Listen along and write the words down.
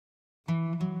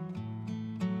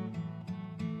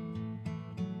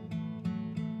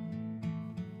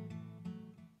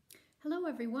Hello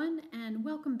everyone and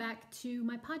welcome back to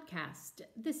my podcast.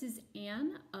 This is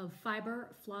Anne of Fiber,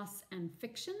 Floss, and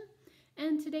Fiction,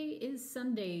 and today is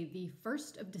Sunday, the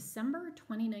 1st of December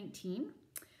 2019.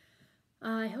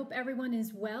 I hope everyone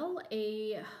is well.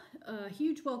 A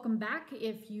huge welcome back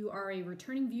if you are a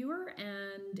returning viewer,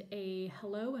 and a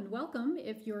hello and welcome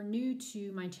if you're new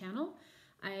to my channel.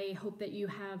 I hope that you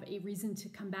have a reason to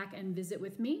come back and visit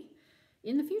with me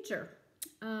in the future.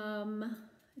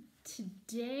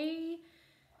 Today,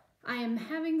 I am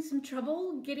having some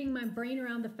trouble getting my brain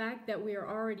around the fact that we are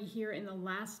already here in the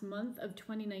last month of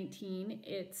 2019.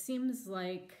 It seems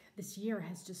like this year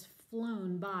has just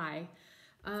flown by.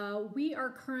 We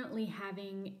are currently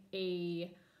having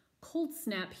a cold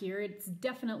snap here. It's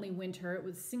definitely winter. It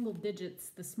was single digits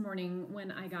this morning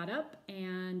when I got up,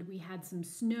 and we had some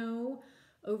snow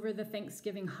over the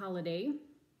Thanksgiving holiday.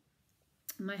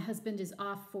 My husband is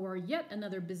off for yet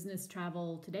another business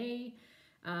travel today.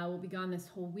 We'll be gone this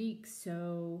whole week,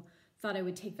 so thought I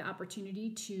would take the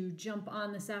opportunity to jump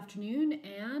on this afternoon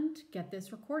and get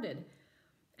this recorded.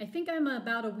 I think I'm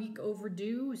about a week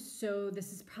overdue, so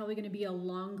this is probably going to be a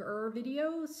longer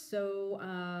video, so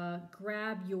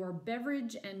grab your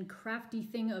beverage and crafty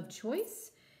thing of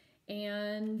choice,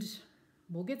 and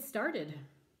we'll get started.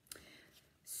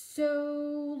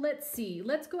 So let's see,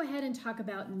 let's go ahead and talk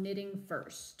about knitting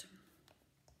first.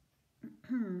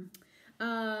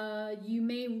 You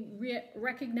may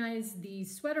recognize the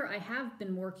sweater I have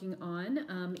been working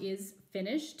on is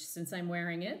finished since I'm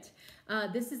wearing it.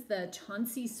 This is the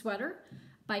Chauncey sweater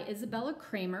by Isabella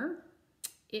Kramer.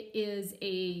 It is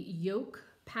a yoke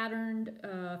patterned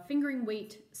fingering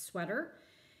weight sweater,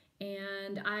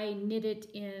 and I knit it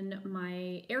in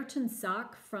my Ayrton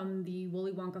sock from the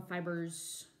Woolly Wonka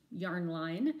Fibers yarn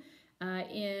line,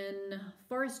 in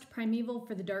Forest Primeval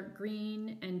for the dark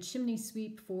green and Chimney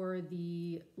Sweep for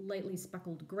the lightly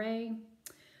speckled gray.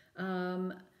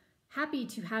 Happy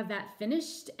to have that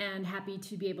finished and happy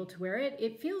to be able to wear it.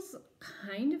 It feels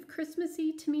kind of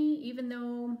Christmassy to me, even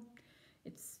though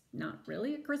it's not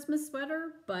really a Christmas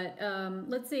sweater, but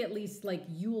let's say at least like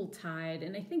Yuletide,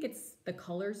 and I think it's the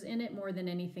colors in it more than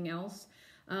anything else.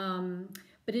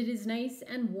 But it is nice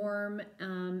and warm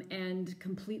and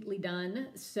completely done,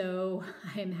 so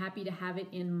I'm happy to have it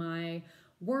in my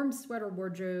warm sweater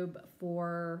wardrobe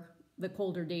for the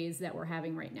colder days that we're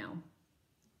having right now.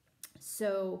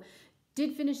 So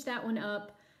did finish that one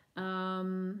up.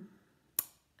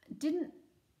 Didn't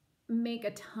make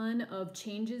a ton of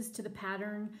changes to the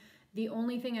pattern. The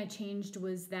only thing I changed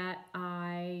was that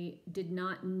I did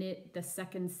not knit the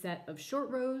second set of short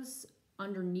rows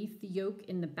underneath the yoke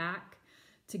in the back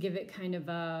to give it kind of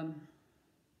a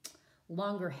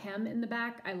longer hem in the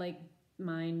back. I like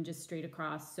mine just straight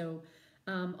across. So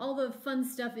all the fun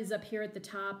stuff is up here at the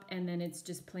top, and then it's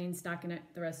just plain stockinette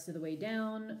the rest of the way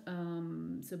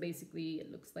down. So basically it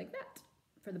looks like that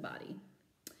for the body.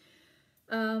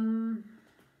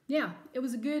 Yeah, it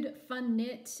was a good, fun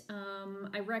knit.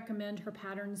 I recommend her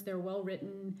patterns. They're well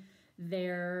written.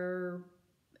 They're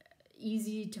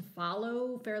easy to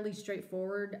follow, fairly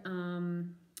straightforward.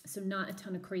 So not a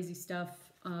ton of crazy stuff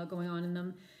going on in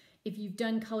them. If you've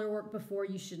done color work before,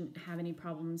 you shouldn't have any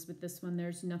problems with this one.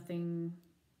 There's nothing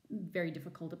very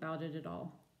difficult about it at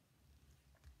all.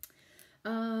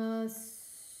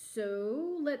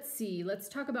 So let's see. Let's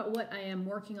talk about what I am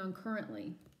working on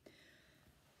currently.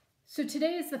 So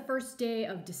today is the first day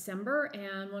of December,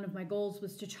 and one of my goals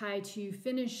was to try to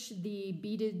finish the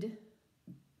beaded,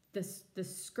 the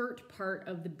skirt part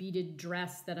of the beaded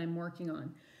dress that I'm working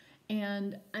on.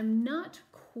 And I'm not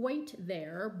quite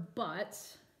there, but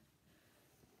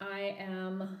I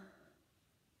am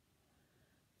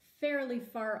fairly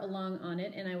far along on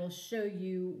it, and I will show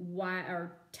you why,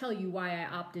 or tell you why I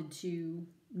opted to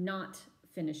not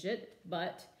finish it.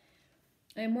 But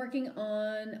I'm working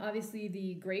on, obviously,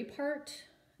 the gray part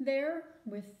there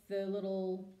with the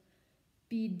little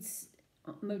beads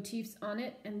motifs on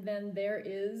it, and then there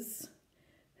is,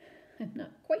 I'm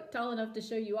not quite tall enough to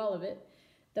show you all of it,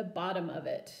 the bottom of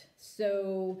it.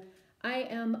 So I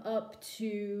am up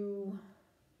to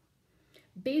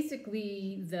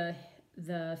basically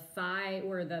the thigh,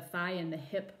 where the thigh and the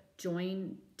hip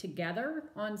join together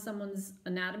on someone's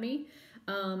anatomy.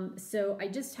 So I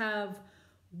just have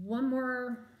one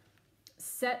more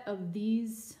set of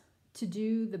these to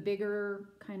do, the bigger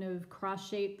kind of cross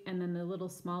shape and then the little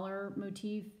smaller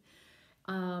motif,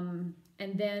 and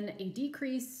then a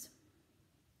decrease,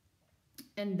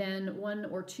 and then one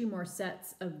or two more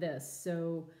sets of this.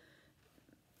 So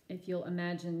if you'll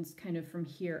imagine, kind of from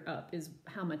here up is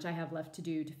how much I have left to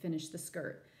do to finish the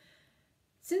skirt.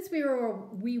 Since we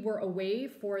were away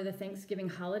for the Thanksgiving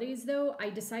holidays, though,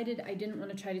 I decided I didn't want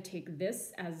to try to take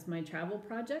this as my travel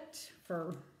project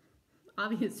for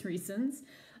obvious reasons.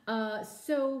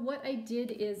 So what I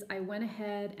did is I went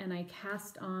ahead and I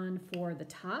cast on for the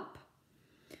top,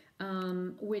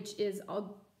 which is a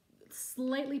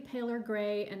slightly paler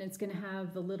gray, and it's going to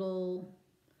have the little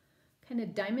kind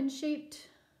of diamond-shaped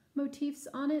motifs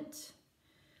on it.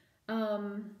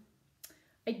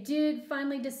 I did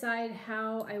finally decide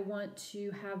how I want to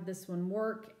have this one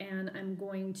work, and I'm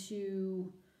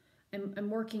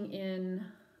working in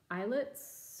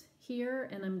eyelets here,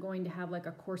 and I'm going to have like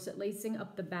a corset lacing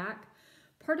up the back.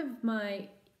 Part of my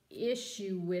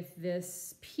issue with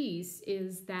this piece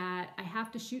is that I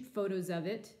have to shoot photos of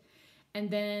it, and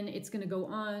then it's going to go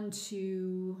on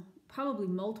to probably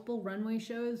multiple runway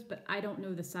shows, but I don't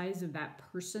know the size of that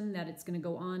person that it's going to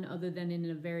go on other than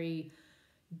in a very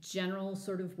general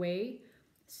sort of way.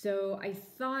 So I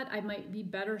thought I might be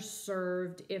better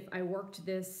served if I worked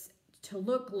this to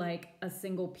look like a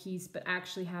single piece, but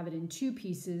actually have it in two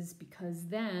pieces, because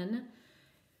then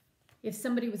if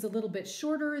somebody was a little bit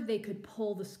shorter, they could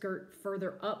pull the skirt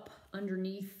further up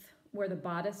underneath where the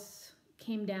bodice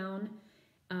came down.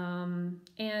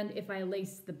 And if I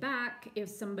lace the back, if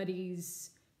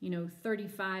somebody's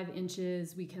 35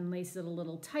 inches, we can lace it a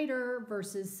little tighter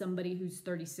versus somebody who's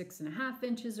 36.5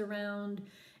 inches around,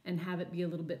 and have it be a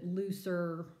little bit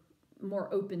looser,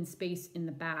 more open space in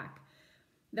the back.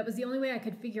 That was the only way I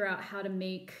could figure out how to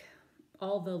make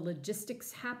all the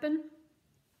logistics happen.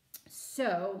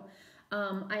 So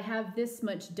I have this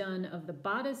much done of the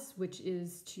bodice, which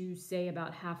is to say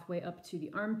about halfway up to the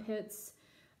armpits,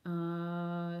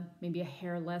 maybe a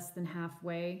hair less than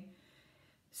halfway.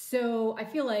 So I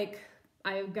feel like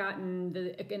I've gotten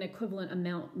an equivalent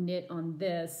amount knit on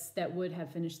this that would have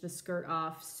finished the skirt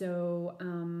off. So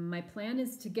my plan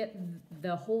is to get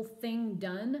the whole thing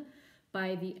done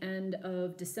by the end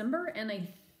of December, and I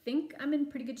think I'm in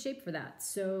pretty good shape for that.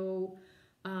 So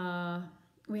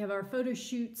we have our photo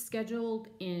shoot scheduled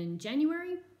in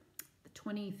January, the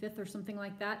 25th or something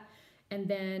like that. And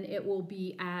then it will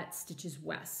be at Stitches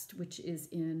West, which is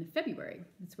in February.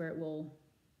 That's where it will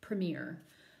premiere.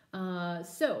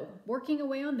 So working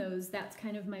away on those, that's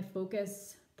kind of my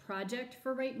focus project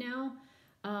for right now.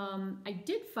 I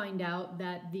did find out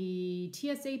that the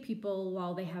TSA people,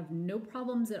 while they have no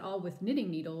problems at all with knitting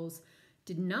needles,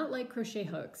 did not like crochet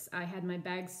hooks. I had my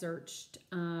bag searched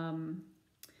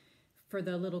for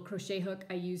the little crochet hook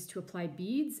I used to apply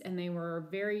beads, and they were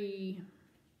very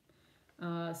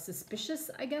suspicious,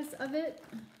 I guess, of it.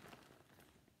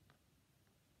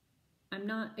 I'm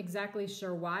not exactly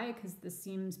sure why, because this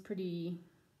seems pretty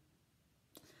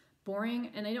boring,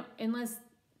 and I don't, unless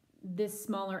this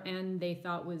smaller end they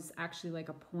thought was actually like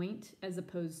a point, as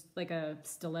opposed, like a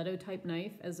stiletto type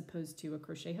knife, as opposed to a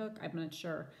crochet hook. I'm not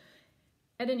sure.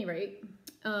 At any rate,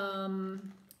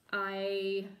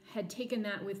 I had taken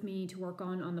that with me to work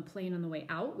on the plane on the way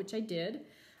out, which I did.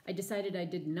 I decided I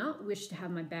did not wish to have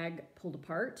my bag pulled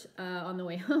apart on the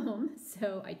way home,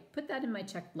 so I put that in my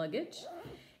checked luggage.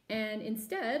 And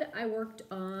instead, I worked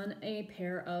on a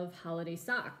pair of holiday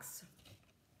socks.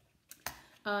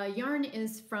 Yarn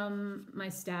is from my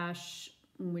stash,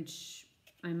 which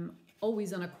I'm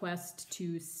always on a quest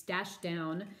to stash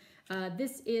down.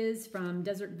 This is from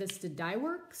Desert Vista Dye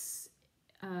Works.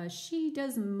 She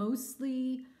does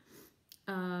mostly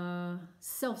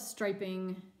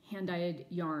self-striping hand-dyed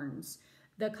yarns.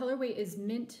 The colorway is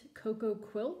Mint Cocoa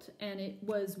Quilt, and it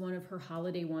was one of her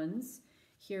holiday ones.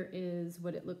 Here is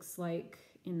what it looks like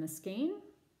in the skein.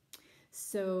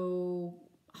 So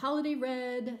holiday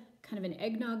red, kind of an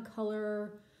eggnog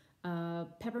color,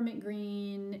 peppermint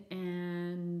green,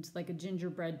 and like a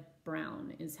gingerbread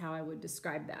brown is how I would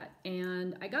describe that.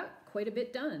 And I got quite a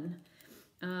bit done.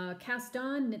 Cast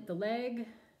on, knit the leg,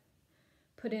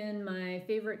 put in my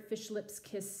favorite Fish Lips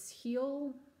Kiss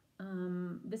heel.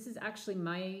 This is actually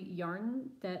my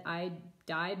yarn that I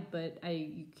dyed, but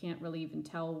you can't really even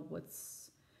tell what's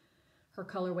her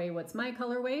colorway, what's my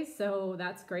colorway, so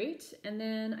that's great. And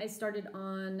then I started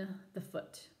on the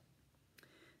foot.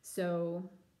 So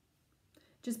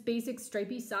just basic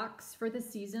stripy socks for the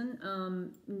season.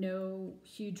 No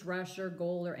huge rush or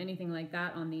goal or anything like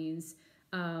that on these.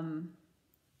 I'm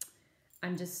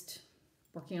just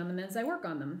working on them as I work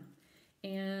on them.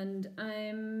 And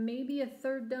I'm maybe a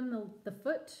third done the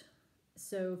foot.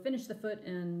 So finish the foot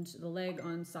and the leg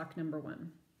on sock number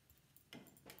 1.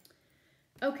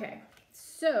 Okay,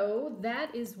 so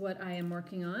that is what I am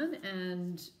working on,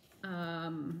 and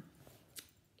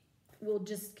we'll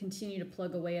just continue to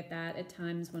plug away at that at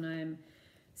times when I'm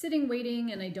sitting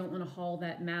waiting and I don't want to haul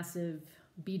that massive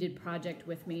beaded project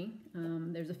with me.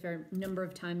 There's a fair number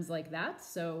of times like that,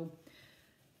 so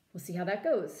we'll see how that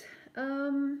goes.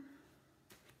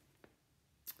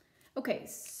 Okay,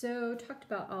 so talked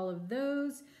about all of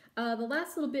those. The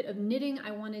last little bit of knitting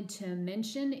I wanted to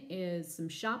mention is some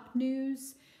shop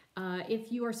news.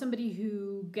 If you are somebody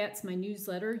who gets my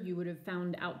newsletter, you would have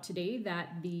found out today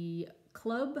that the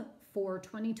club for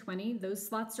 2020, those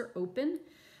slots are open.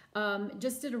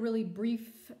 Just did a really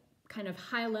brief kind of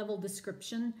high-level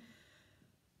description.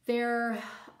 There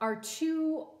are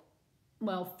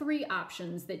three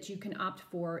options that you can opt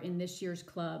for in this year's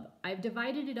club. I've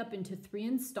divided it up into 3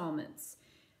 installments.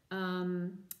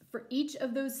 For each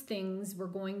of those things, we're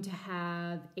going to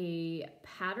have a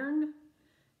pattern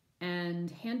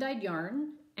and hand-dyed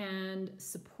yarn and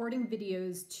supporting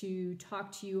videos to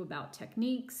talk to you about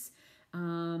techniques,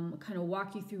 kind of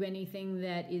walk you through anything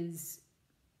that is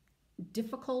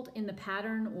difficult in the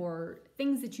pattern or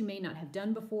things that you may not have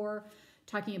done before,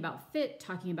 talking about fit,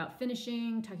 talking about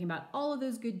finishing, talking about all of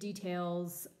those good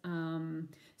details.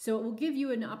 So it will give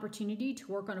you an opportunity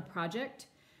to work on a project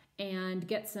and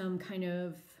get some kind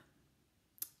of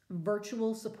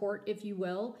virtual support, if you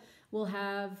will. We'll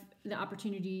have the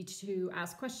opportunity to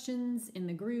ask questions in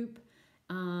the group.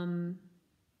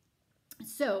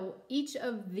 So each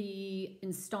of the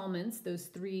installments, those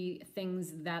 3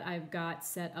 things that I've got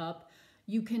set up,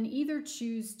 you can either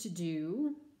choose to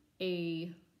do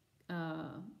a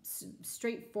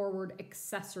straightforward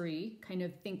accessory, kind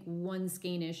of think one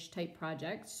skeinish type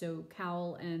project, so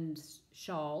cowl and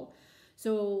shawl.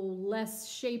 So less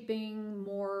shaping,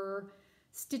 more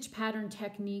stitch pattern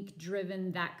technique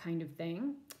driven, that kind of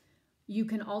thing. You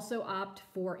can also opt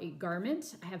for a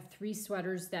garment. I have 3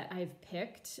 sweaters that I've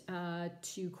picked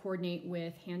to coordinate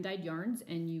with hand-dyed yarns,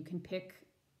 and you can pick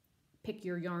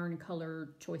your yarn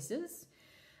color choices.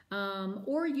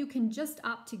 Or you can just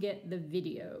opt to get the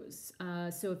videos.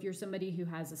 So if you're somebody who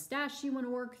has a stash you want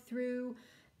to work through,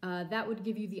 that would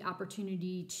give you the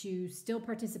opportunity to still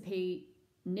participate,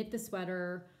 knit the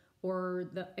sweater or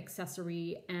the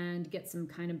accessory, and get some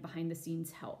kind of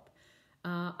behind-the-scenes help.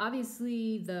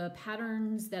 Obviously, the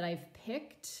patterns that I've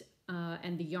picked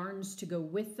and the yarns to go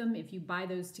with them, if you buy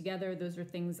those together, those are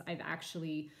things I've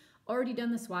actually already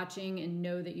done the swatching and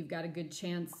know that you've got a good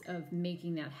chance of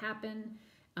making that happen.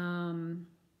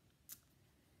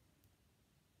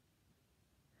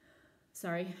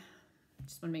 Sorry,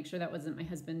 just want to make sure that wasn't my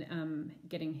husband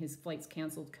getting his flights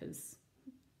canceled because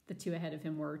the 2 ahead of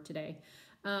him were today.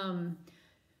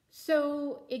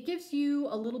 So it gives you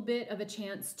a little bit of a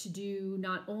chance to do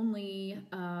not only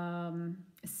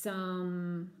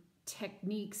some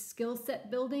technique skill set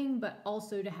building, but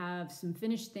also to have some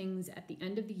finished things at the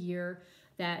end of the year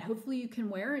that hopefully you can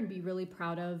wear and be really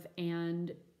proud of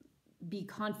and be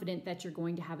confident that you're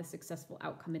going to have a successful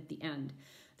outcome at the end.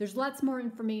 There's lots more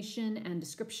information and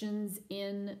descriptions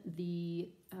in the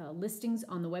listings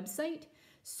on the website.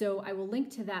 So I will link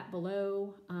to that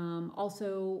below.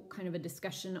 Also kind of a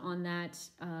discussion on that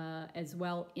as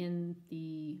well in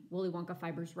the Woolly Wonka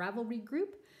Fibers Ravelry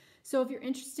group. So if you're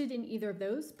interested in either of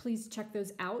those, please check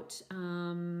those out.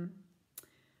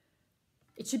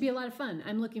 It should be a lot of fun.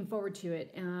 I'm looking forward to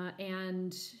it.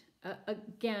 And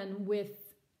again, with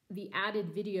the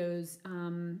added videos,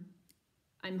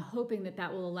 I'm hoping that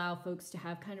that will allow folks to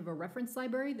have kind of a reference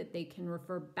library that they can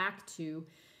refer back to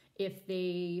if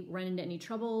they run into any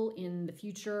trouble in the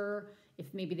future,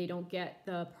 if maybe they don't get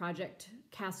the project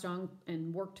cast on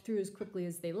and worked through as quickly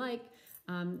as they like.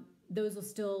 Those will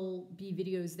still be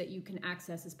videos that you can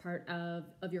access as part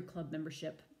of your club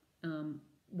membership,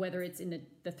 whether it's in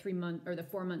the 3 month or the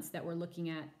 4 months that we're looking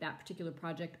at that particular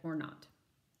project or not.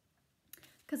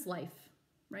 Because life,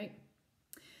 right?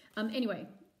 Anyway,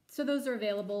 so those are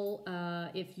available.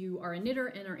 If you are a knitter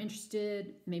and are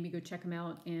interested, maybe go check them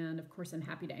out. And of course, I'm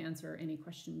happy to answer any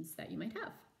questions that you might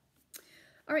have.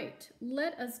 All right,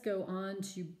 let us go on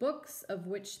to books, of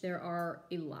which there are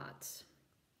a lot.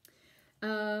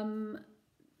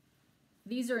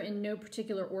 These are in no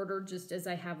particular order, just as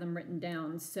I have them written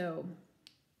down. So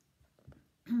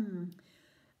I'm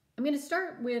going to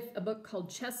start with a book called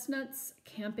Chestnuts,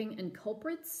 Camping and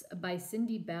Culprits by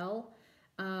Cindy Bell.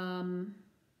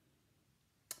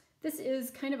 This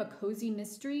is kind of a cozy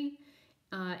mystery,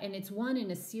 and it's one in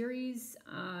a series.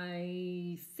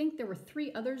 I think there were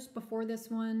 3 others before this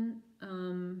one.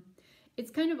 It's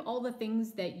kind of all the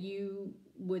things that you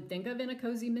would think of in a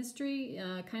cozy mystery,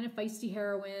 kind of feisty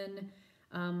heroine.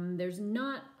 There's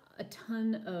not a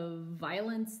ton of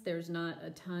violence. There's not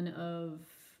a ton of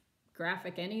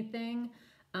graphic anything.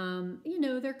 You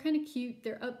know, they're kind of cute.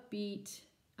 They're upbeat.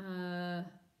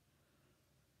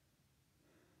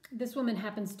 This woman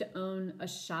happens to own a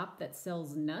shop that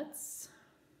sells nuts,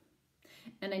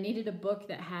 and I needed a book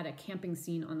that had a camping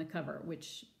scene on the cover,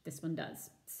 which this one does.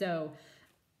 So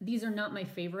these are not my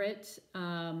favorite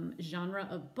genre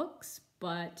of books,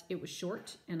 but it was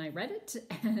short and I read it,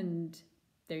 and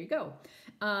there you go.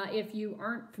 If you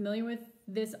aren't familiar with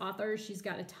this author, she's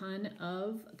got a ton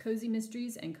of cozy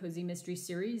mysteries and cozy mystery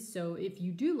series. So if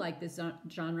you do like this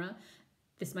genre,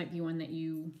 this might be one that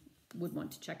you would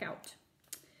want to check out.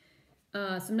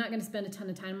 So I'm not going to spend a ton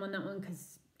of time on that one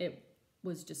because it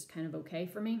was just kind of okay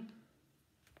for me.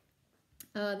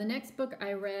 The next book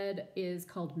I read is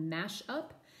called Mashup,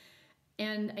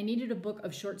 and I needed a book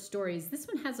of short stories. This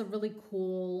one has a really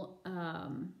cool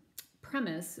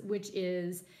premise, which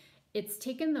is it's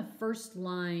taken the first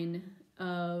line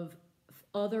of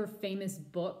other famous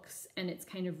books and it's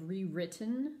kind of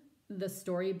rewritten the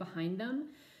story behind them.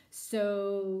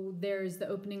 So there's the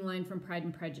opening line from Pride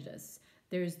and Prejudice.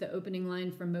 There's the opening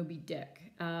line from Moby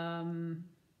Dick. I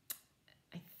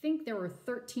think there were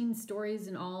 13 stories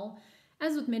in all.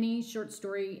 As with many short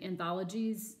story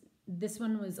anthologies, this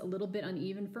one was a little bit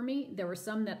uneven for me. There were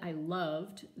some that I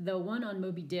loved. The one on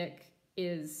Moby Dick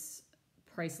is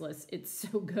priceless. It's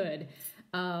so good.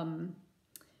 Call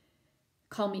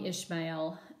Me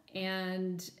Ishmael.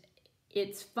 And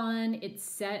it's fun. It's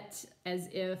set as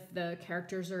if the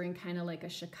characters are in kind of like a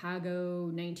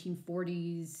Chicago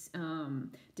 1940s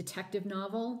detective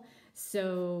novel.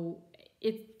 So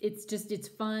it's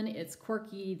fun. It's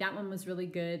quirky. That one was really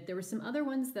good. There were some other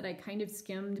ones that I kind of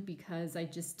skimmed because I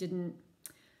just didn't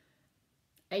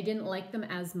like them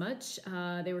as much.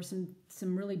 There were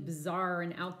some really bizarre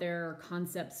and out there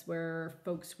concepts where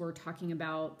folks were talking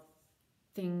about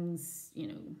things, you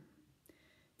know,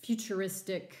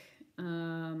 futuristic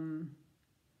and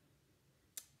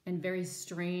very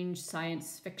strange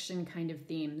science fiction kind of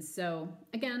themes. So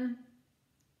again,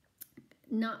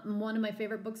 not one of my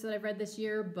favorite books that I've read this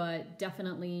year, but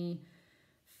definitely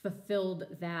fulfilled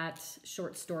that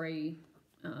short story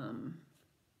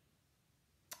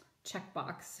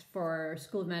checkbox for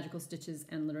School of Magical Stitches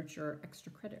and Literature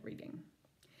Extra Credit Reading.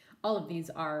 All of these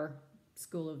are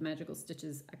School of Magical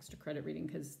Stitches Extra Credit Reading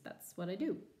because that's what I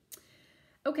do.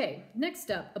 Okay, next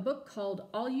up, a book called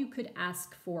All You Could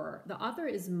Ask For. The author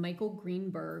is Michael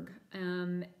Greenberg.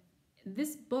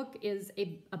 This book is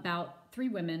about three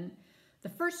women. The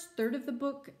first third of the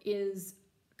book is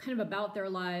kind of about their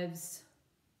lives,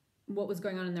 what was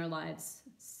going on in their lives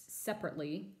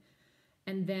separately.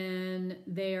 And then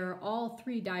they're all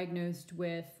three diagnosed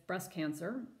with breast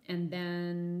cancer. And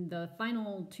then the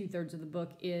final 2/3 of the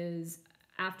book is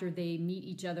after they meet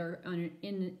each other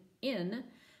in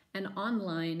an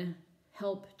online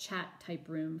help chat type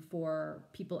room for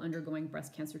people undergoing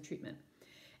breast cancer treatment.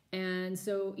 And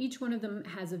so each one of them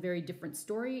has a very different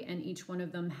story, and each one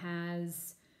of them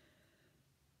has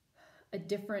a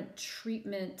different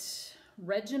treatment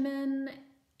regimen,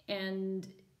 and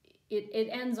it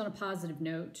ends on a positive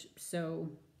note, so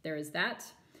there is that.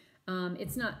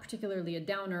 It's not particularly a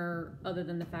downer, other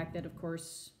than the fact that, of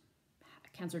course,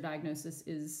 cancer diagnosis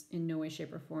is in no way,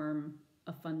 shape, or form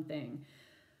a fun thing.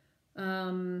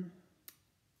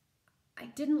 I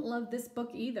didn't love this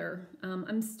book either.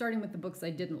 I'm starting with the books I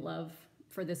didn't love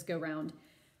for this go-round.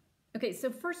 Okay, so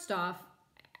first off,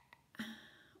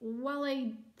 while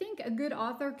I think a good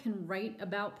author can write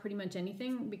about pretty much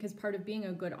anything, because part of being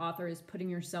a good author is putting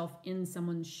yourself in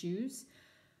someone's shoes,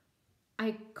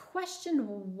 I questioned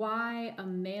why a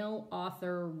male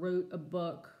author wrote a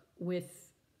book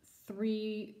with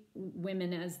three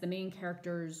women as the main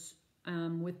characters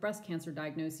with breast cancer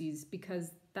diagnoses,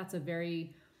 because that's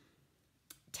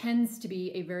tends to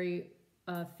be a very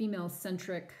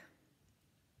female-centric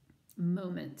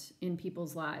moment in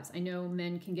people's lives. I know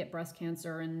men can get breast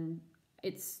cancer and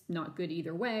it's not good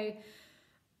either way.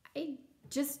 I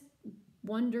just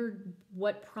wondered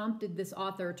what prompted this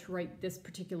author to write this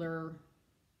particular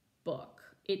book.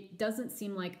 It doesn't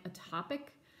seem like a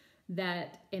topic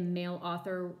that a male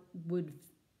author would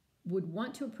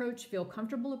want to approach, feel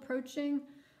comfortable approaching.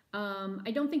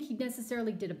 I don't think he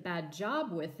necessarily did a bad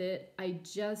job with it. I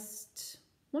just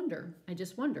wonder.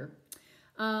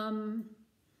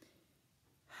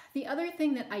 The other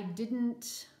thing that I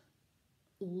didn't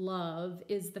love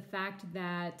is the fact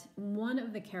that one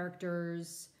of the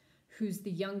characters, who's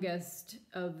the youngest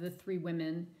of the three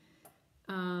women,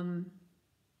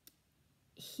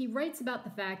 he writes about the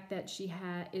fact that she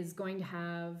is going to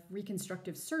have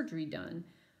reconstructive surgery done,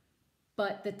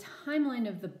 but the timeline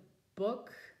of the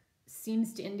book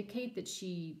seems to indicate that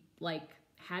she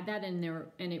had that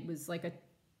and it was like a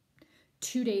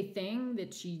 2-day thing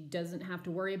that she doesn't have to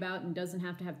worry about and doesn't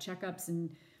have to have checkups,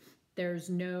 and there's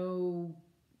no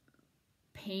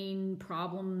pain,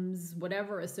 problems,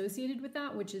 whatever associated with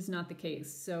that, which is not the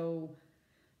case. So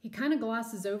he kind of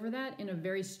glosses over that in a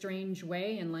very strange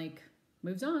way and like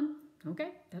moves on. Okay,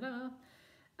 ta-da.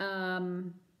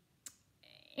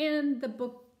 And the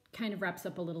book kind of wraps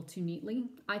up a little too neatly,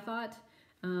 I thought.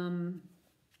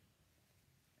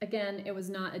 Again, it was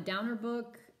not a downer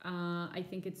book. I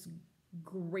think it's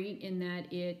great in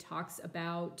that it talks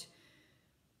about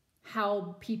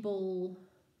how people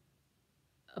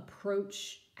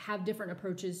have different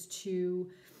approaches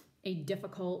to a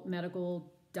difficult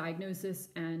medical diagnosis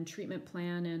and treatment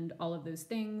plan and all of those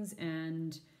things,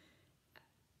 and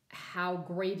how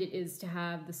great it is to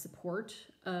have the support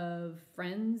of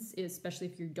friends, especially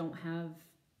if you don't have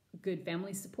good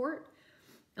family support.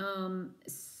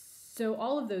 So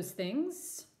all of those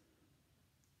things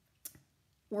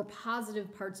were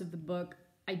positive parts of the book.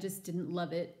 I just didn't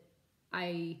love it.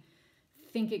 I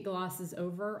think it glosses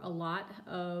over a lot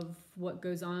of what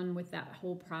goes on with that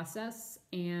whole process.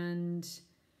 And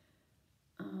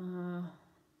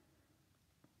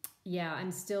yeah,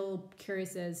 I'm still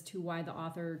curious as to why the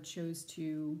author chose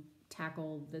to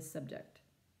tackle this subject.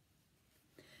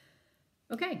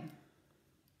 Okay,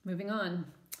 moving on.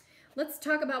 Let's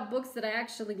talk about books that I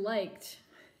actually liked.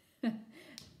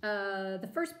 The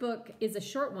first book is a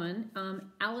short one.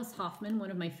 Alice Hoffman,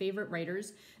 one of my favorite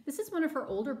writers. This is one of her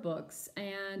older books,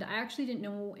 and I actually didn't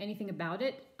know anything about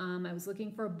it. I was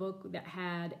looking for a book that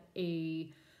had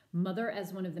a mother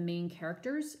as one of the main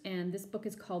characters, and this book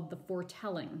is called The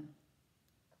Foretelling.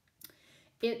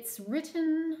 It's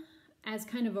written as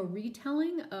kind of a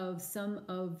retelling of some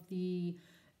of the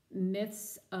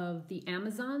myths of the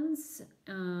Amazons,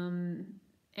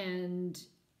 and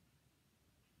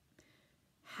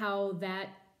how that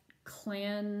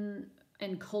clan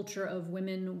and culture of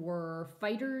women were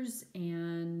fighters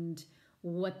and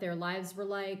what their lives were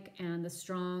like, and the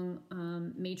strong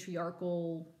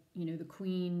matriarchal, the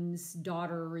queen's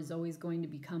daughter is always going to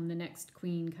become the next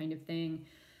queen kind of thing.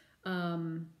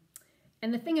 And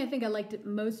the thing I think I liked it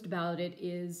most about it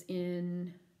is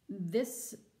in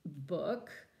this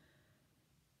book,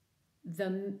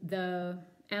 the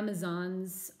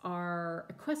Amazons are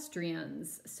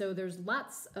equestrians, so there's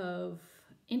lots of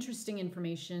interesting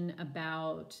information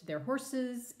about their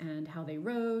horses and how they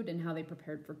rode and how they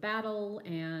prepared for battle,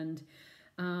 and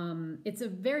it's a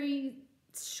very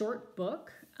short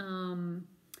book.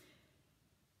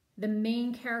 The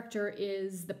main character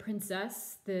is the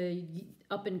princess, the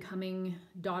up-and-coming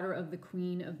daughter of the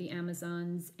queen of the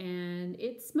Amazons, and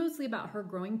it's mostly about her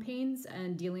growing pains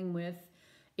and dealing with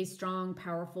a strong,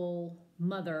 powerful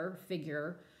mother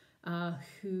figure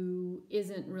who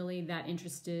isn't really that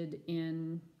interested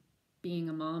in being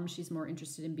a mom. She's more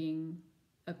interested in being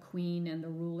a queen and the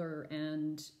ruler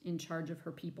and in charge of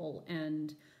her people,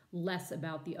 and less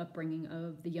about the upbringing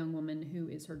of the young woman who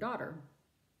is her daughter.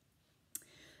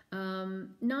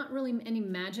 Not really any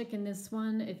magic in this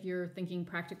one. If you're thinking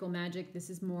practical magic, this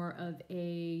is more of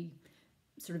a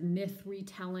sort of myth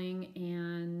retelling,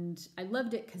 and I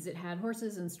loved it because it had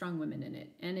horses and strong women in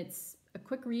it, and it's a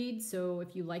quick read, so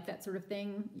if you like that sort of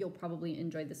thing, you'll probably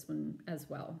enjoy this one as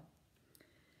well.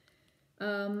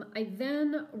 I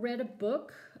then read a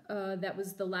book that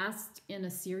was the last in a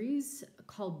series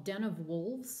called Den of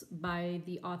Wolves by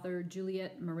the author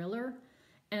Juliet Marillier,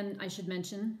 and I should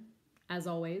mention, as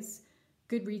always,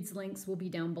 Goodreads links will be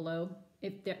down below.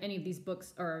 If any of these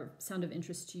books sound of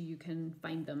interest to you, you can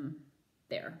find them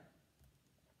there.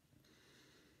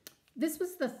 This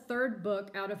was the third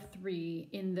book out of 3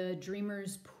 in the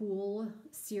Dreamer's Pool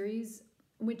series,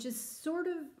 which is sort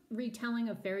of retelling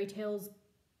of fairy tales,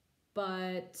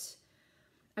 but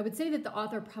I would say that the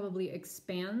author probably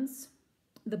expands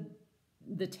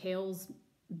the tales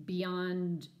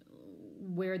beyond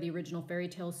where the original fairy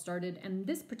tales started. And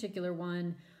this particular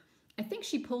one, I think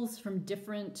she pulls from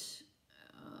different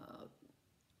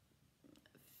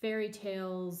fairy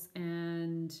tales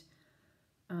and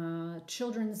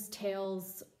children's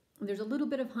tales. There's a little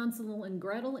bit of Hansel and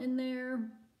Gretel in there.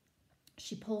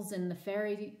 She pulls in the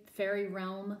fairy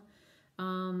realm.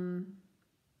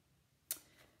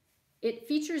 It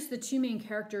features the 2 main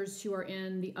characters who are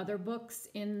in the other books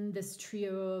in this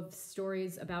trio of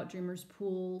stories about Dreamer's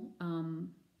Pool.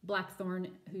 Blackthorn,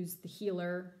 who's the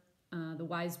healer, the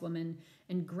wise woman,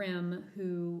 and Grimm,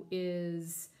 who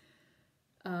is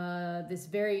this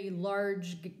very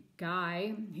large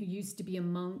guy who used to be a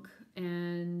monk,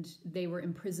 and they were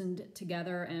imprisoned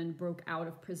together and broke out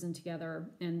of prison together,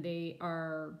 and they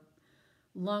are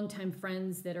longtime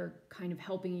friends that are kind of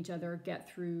helping each other get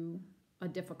through a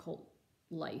difficult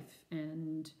life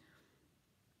and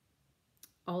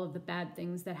all of the bad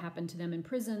things that happen to them in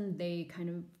prison, they kind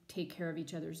of take care of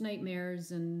each other's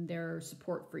nightmares and their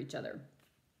support for each other.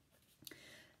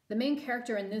 The main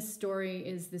character in this story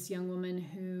is this young woman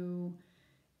who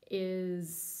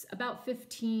is about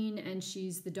 15, and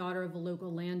she's the daughter of a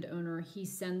local landowner. He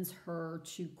sends her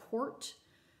to court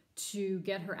to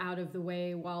get her out of the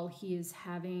way while he is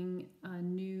having a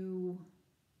new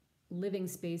living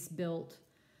space built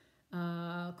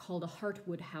called a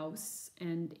Heartwood house,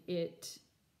 and it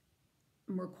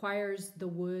requires the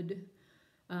wood,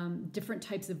 different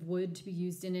types of wood to be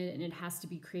used in it, and it has to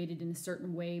be created in a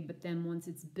certain way, but then once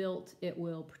it's built, it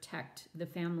will protect the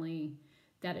family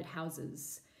that it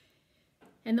houses.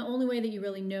 And the only way that you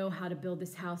really know how to build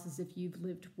this house is if you've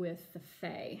lived with the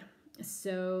Fae.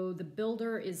 So the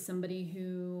builder is somebody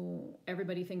who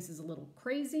everybody thinks is a little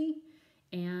crazy,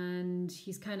 and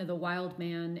he's kind of the wild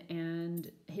man, and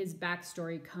his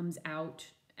backstory comes out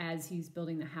as he's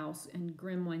building the house, and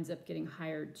Grimm winds up getting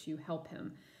hired to help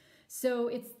him. So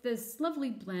it's this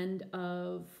lovely blend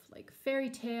of like fairy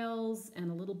tales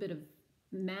and a little bit of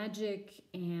magic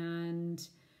and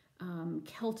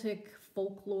Celtic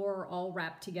folklore all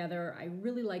wrapped together. I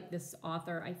really like this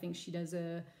author. I think she does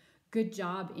a good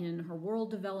job in her world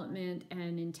development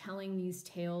and in telling these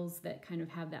tales that kind of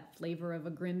have that flavor of a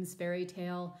Grimm's fairy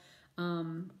tale.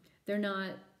 They're not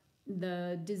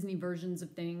the Disney versions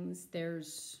of things.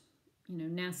 There's,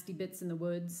 nasty bits in the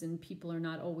woods, and people are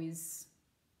not always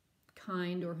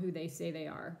kind or who they say they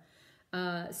are.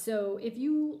 So if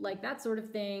you like that sort of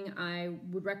thing, I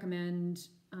would recommend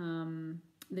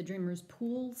the Dreamer's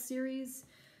Pool series.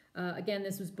 Again,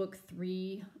 this was book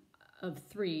 3 of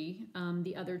 3.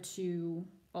 The other 2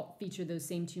 all feature those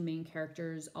same 2 main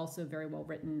characters, also very well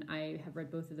written. I have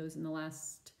read both of those in the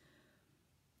last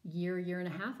year and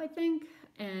a half, I think,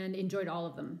 and enjoyed all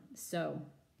of them. So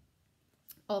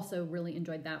also really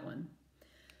enjoyed that one.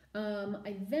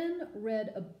 I then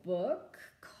read a book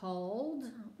called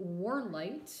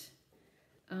Warlight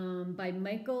by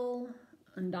Michael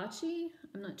Ondaatje.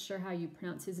 I'm not sure how you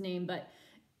pronounce his name, but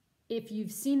if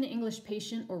you've seen The English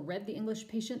Patient or read The English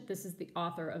Patient, this is the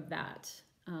author of that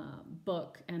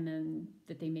book, and then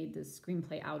that they made the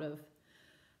screenplay out of.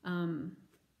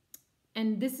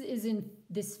 And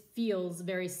this feels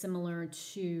very similar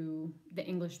to The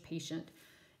English Patient.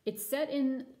 It's set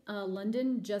in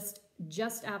London just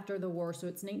after the war, so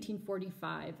it's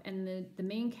 1945, and the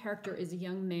main character is a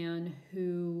young man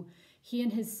who he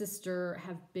and his sister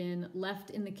have been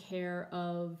left in the care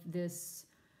of this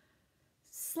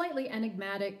slightly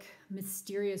enigmatic,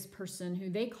 mysterious person who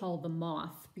they call the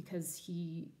Moth, because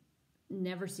he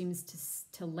never seems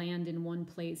to land in one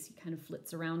place. He kind of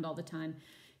flits around all the time.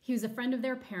 He was a friend of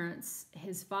their parents.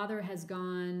 His father has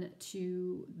gone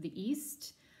to the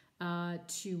East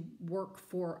to work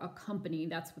for a company.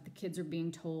 That's what the kids are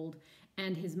being told.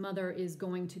 And his mother is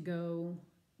going to go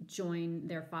join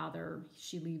their father.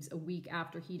 She leaves a week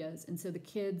after he does. And so the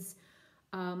kids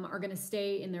are going to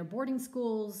stay in their boarding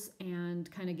schools and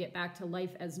kind of get back to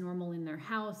life as normal in their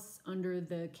house under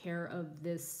the care of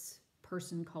this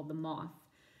person called the Moth.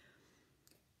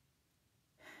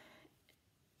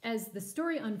 As the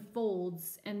story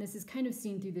unfolds, and this is kind of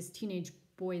seen through this teenage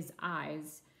boy's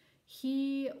eyes,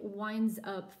 he winds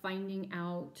up finding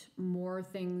out more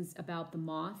things about the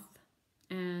Moth,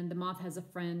 and the Moth has a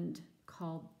friend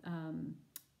called,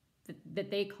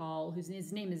 that they call,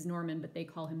 his name is Norman, but they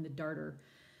call him the Darter.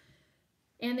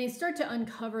 And they start to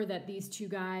uncover that these two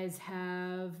guys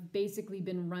have basically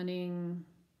been running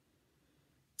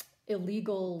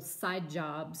illegal side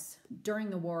jobs during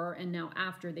the war, and now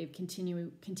after they've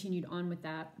continued on with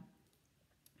that.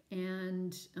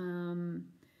 And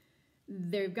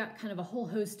they've got kind of a whole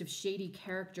host of shady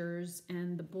characters,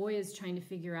 and the boy is trying to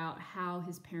figure out how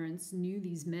his parents knew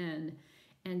these men.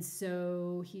 And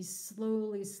so he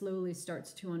slowly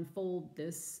starts to unfold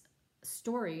this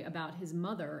story about his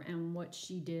mother and what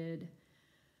she did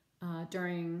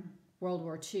during World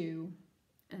War II.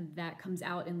 And that comes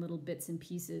out in little bits and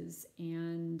pieces.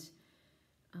 And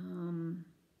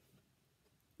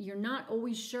you're not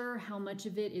always sure how much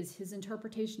of it is his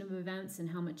interpretation of events and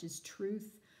how much is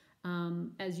truth.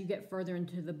 As you get further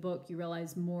into the book, you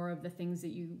realize more of the things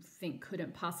that you think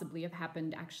couldn't possibly have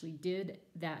happened actually did,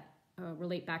 that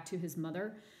relate back to his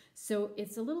mother. So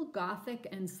it's a little gothic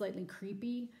and slightly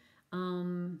creepy,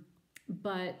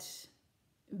 but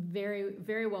very,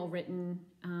 very well written.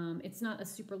 It's not a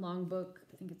super long book.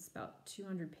 I think it's about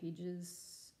 200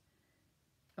 pages.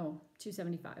 Oh,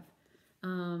 275.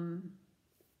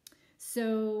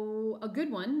 So a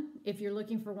good one if you're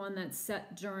looking for one that's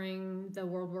set during the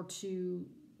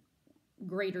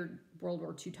greater World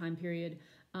War II time period.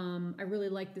 I really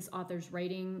like this author's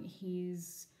writing.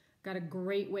 He's got a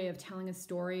great way of telling a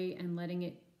story and letting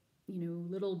it,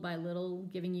 little by little,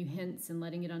 giving you hints and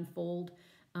letting it unfold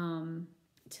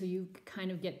till you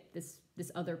kind of get this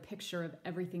other picture of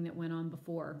everything that went on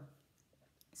before.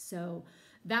 So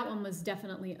that one was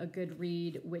definitely a good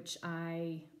read, which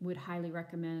I would highly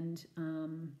recommend.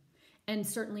 And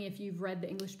certainly if you've read The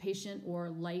English Patient or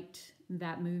liked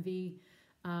that movie,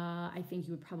 I think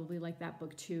you would probably like that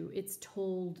book too. It's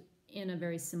told in a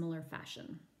very similar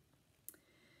fashion.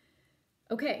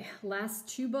 Okay, last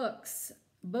two books,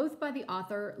 both by the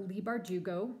author Leigh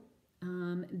Bardugo.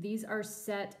 These are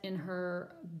set in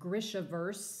her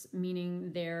Grishaverse,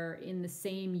 meaning they're in the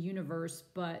same universe,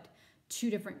 but two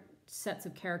different sets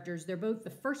of characters. They're both the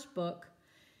first book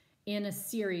in a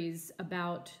series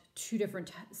about two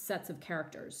different sets of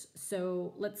characters.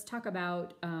 So let's talk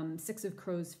about Six of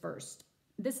Crows first.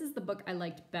 This is the book I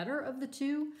liked better of the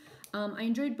two. I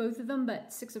enjoyed both of them,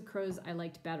 but Six of Crows I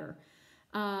liked better.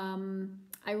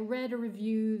 I read a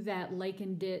review that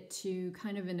likened it to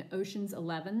kind of an Ocean's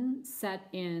 11 set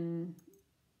in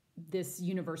this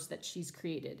universe that she's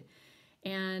created.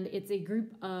 And it's a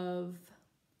group of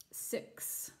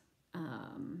 6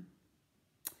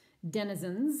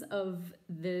 denizens of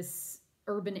this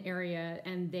urban area,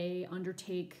 and they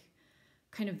undertake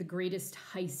kind of the greatest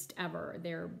heist ever.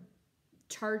 They're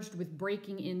charged with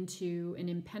breaking into an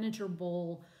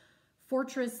impenetrable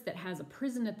fortress that has a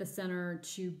prison at the center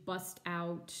to bust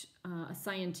out a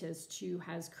scientist who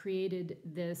has created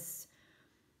this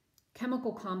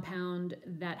chemical compound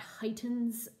that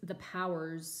heightens the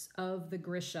powers of the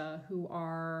Grisha, who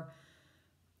are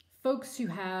folks who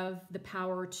have the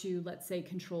power to, let's say,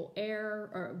 control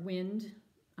air or wind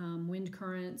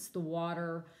currents, the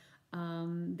water.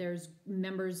 There's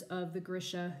members of the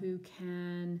Grisha who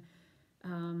can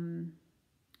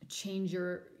change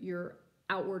your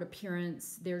outward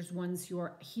appearance. There's ones who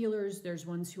are healers. There's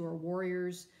ones who are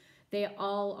warriors. They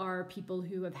all are people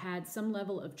who have had some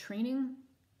level of training.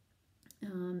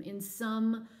 In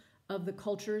some of the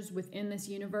cultures within this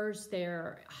universe,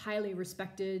 they're highly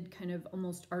respected, kind of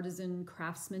almost artisan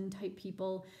craftsman type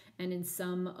people. And in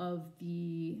some of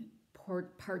the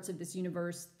parts of this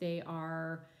universe, they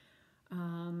are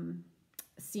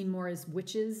seen more as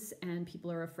witches, and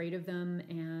people are afraid of them.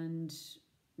 And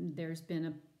there's been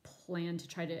a plan to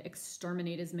try to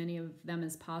exterminate as many of them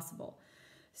as possible.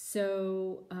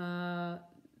 So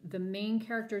the main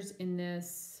characters in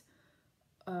this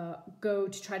go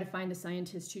to try to find the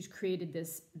scientist who's created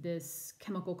this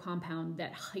chemical compound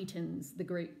that heightens the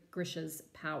great Grisha's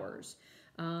powers.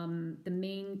 The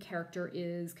main character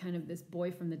is kind of this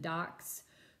boy from the docks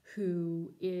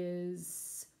who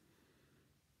is,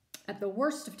 at the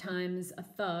worst of times, a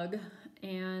thug,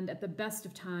 and at the best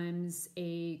of times,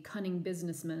 a cunning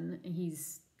businessman.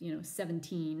 He's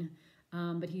 17.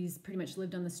 But he's pretty much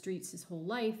lived on the streets his whole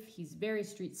life. He's very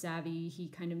street savvy. He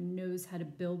kind of knows how to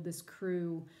build this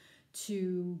crew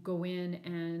to go in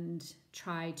and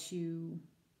try to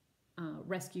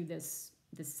rescue this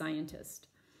scientist.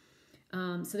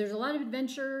 So there's a lot of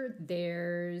adventure.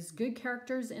 There's good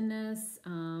characters in this.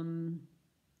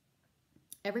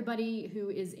 Everybody who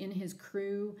is in his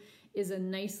crew is a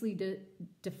nicely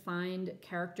defined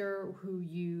character who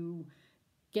you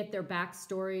get their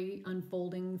backstory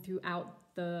unfolding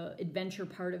throughout the adventure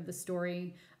part of the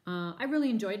story. I really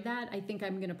enjoyed that. I think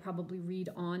I'm going to probably read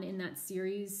on in that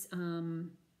series.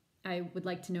 I would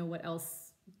like to know what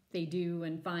else they do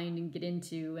and find and get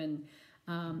into, and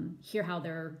hear how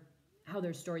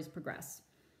their stories progress.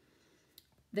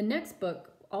 The next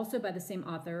book, also by the same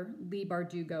author, Leigh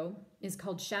Bardugo, is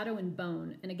called Shadow and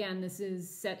Bone. And again, this is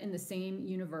set in the same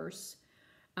universe.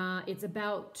 It's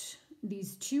about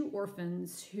these 2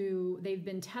 orphans who they've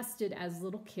been tested as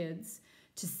little kids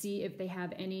to see if they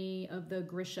have any of the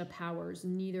Grisha powers.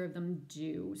 Neither of them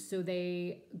do. So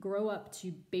they grow up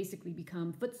to basically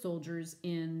become foot soldiers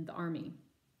in the army.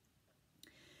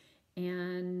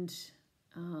 And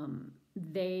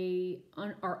they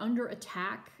are under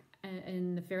attack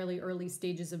in the fairly early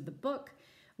stages of the book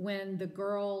when the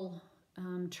girl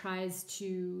tries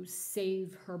to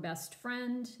save her best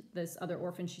friend, this other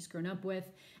orphan she's grown up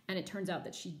with, and it turns out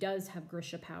that she does have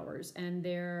Grisha powers, and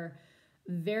they're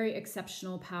very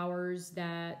exceptional powers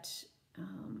that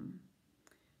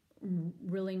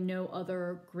really no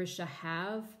other Grisha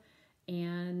have.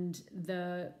 And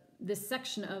this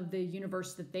section of the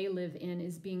universe that they live in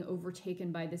is being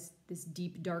overtaken by this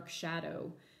deep dark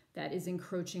shadow that is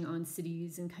encroaching on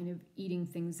cities and kind of eating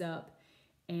things up.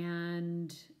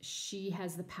 And she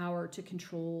has the power to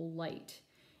control light.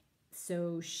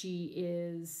 So she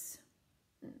is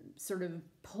sort of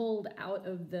pulled out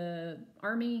of the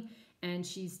army, and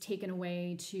she's taken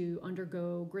away to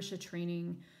undergo Grisha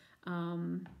training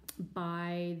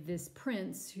by this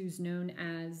prince who's known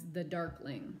as the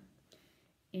Darkling.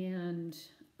 And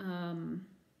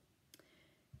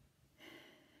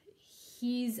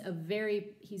he's a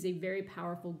very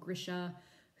powerful Grisha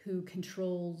who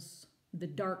controls the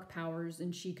dark powers,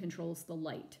 and she controls the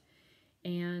light.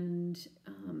 And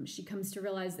she comes to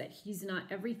realize that he's not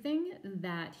everything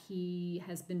that he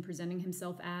has been presenting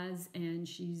himself as, and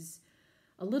she's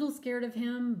a little scared of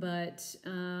him, but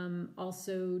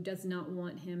also does not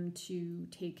want him to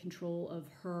take control of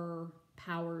her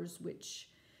powers, which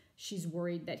she's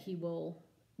worried that he will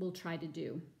try to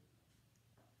do.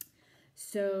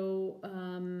 So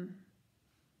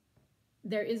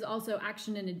there is also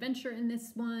action and adventure in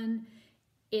this one.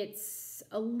 It's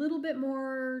a little bit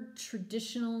more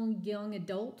traditional young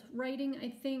adult writing, I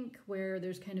think, where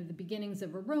there's kind of the beginnings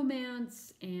of a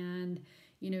romance, and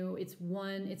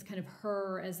it's kind of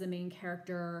her as the main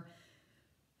character.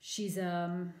 She's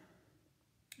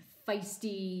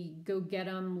feisty, go get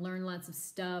 'em, learn lots of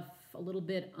stuff, a little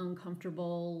bit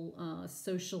uncomfortable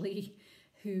socially,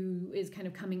 who is kind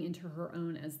of coming into her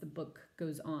own as the book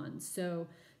goes on. So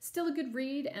still a good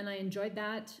read, and I enjoyed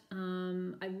that.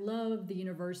 I love the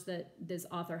universe that this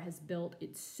author has built.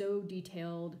 It's so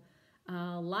detailed,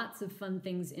 lots of fun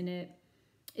things in it.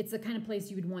 It's the kind of place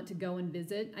you would want to go and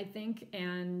visit, I think,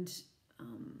 and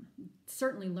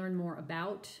certainly learn more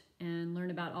about, and learn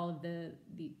about all of the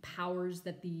powers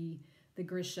that the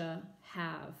Grisha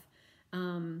have.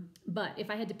 But if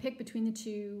I had to pick between the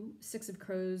two, Six of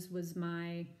Crows was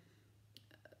my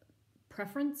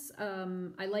preference.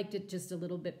 I liked it just a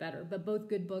little bit better, but both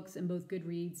good books and both good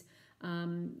reads.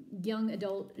 Young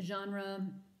adult genre,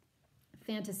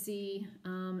 fantasy,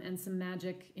 and some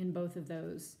magic in both of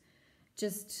those.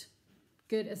 Just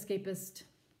good escapist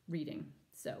reading.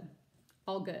 So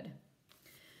all good.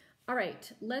 All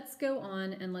right, let's go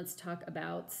on and let's talk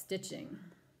about stitching.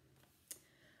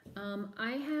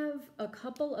 I have a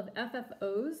couple of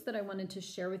FFOs that I wanted to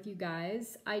share with you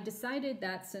guys. I decided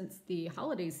that since the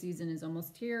holiday season is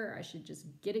almost here, I should just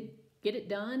get it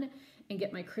done and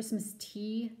get my Christmas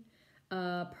tea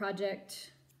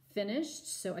project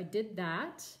finished. So I did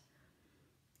that.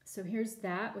 So here's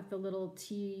that with the little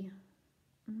tea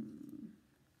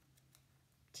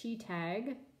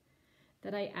tag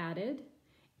that I added.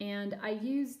 And I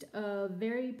used a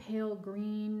very pale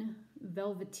green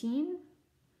velveteen.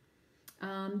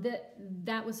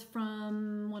 That was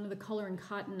from one of the Color and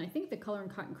Cotton, I think the Color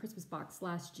and Cotton Christmas box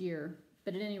last year.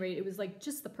 But at any rate, it was like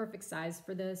just the perfect size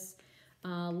for this.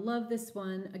 Love this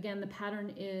one. Again, the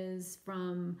pattern is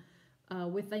from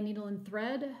With Thy Needle and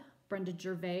Thread, Brenda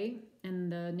Gervais,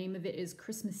 and the name of it is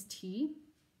Christmas Tea.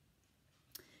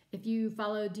 If you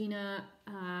follow Dina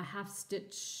Half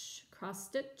Stitch Cross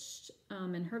Stitch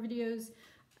in her videos,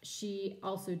 she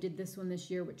also did this one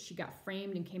this year, which she got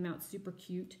framed and came out super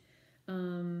cute.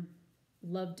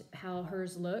 Loved how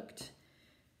hers looked.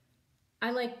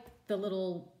 I like the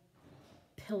little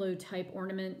pillow type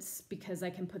ornaments because I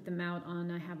can put them out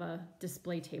on, I have a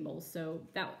display table. So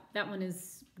that one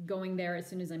is going there as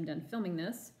soon as I'm done filming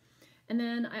this. And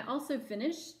then I also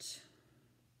finished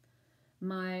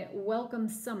my Welcome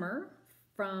Summer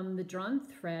from the Drawn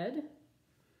Thread.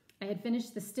 I had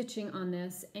finished the stitching on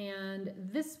this, and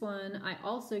this one I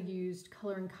also used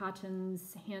Color and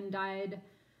Cotton's hand dyed.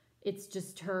 It's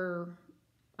just her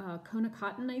Kona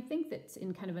cotton, I think, that's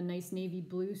in kind of a nice navy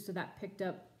blue, so that picked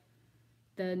up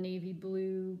the navy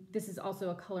blue. This is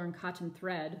also a Color and Cotton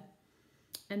thread.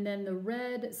 And then the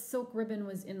red silk ribbon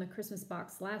was in the Christmas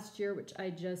box last year, which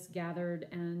I just gathered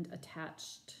and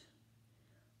attached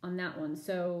on that one.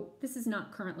 So this is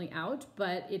not currently out,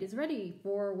 but it is ready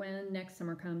for when next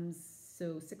summer comes.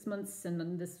 So 6 months, and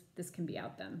then this can be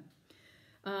out then.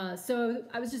 So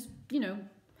I was just,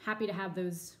 happy to have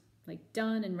those like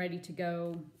done and ready to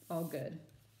go, all good.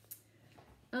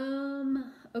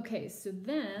 Okay, so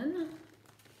then,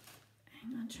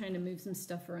 hang on, trying to move some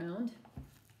stuff around.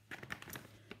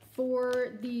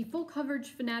 For the Full Coverage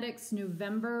Fanatics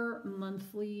November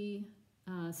monthly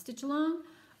stitch along,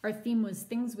 our theme was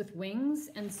Things with Wings,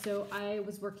 and so I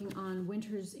was working on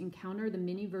Winter's Encounter, the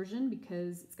mini version,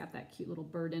 because it's got that cute little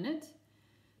bird in it.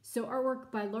 So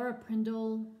artwork by Laura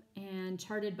Prindle and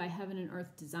charted by Heaven and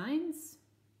Earth Designs.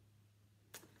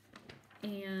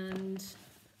 And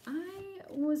I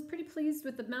was pretty pleased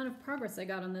with the amount of progress I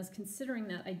got on this, considering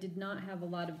that I did not have a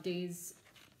lot of days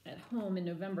at home in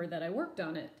November that I worked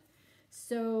on it.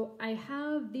 So I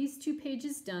have these 2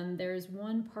 pages done. There's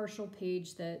one partial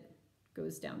page that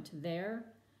goes down to there.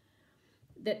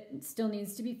 that still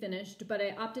needs to be finished, but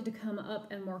I opted to come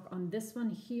up and work on this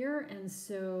one here, and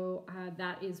so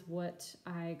that is what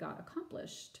I got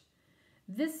accomplished.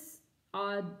 This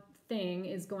odd thing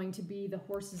is going to be the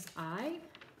horse's eye.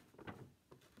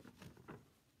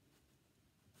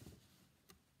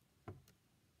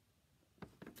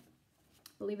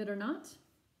 Believe it or not.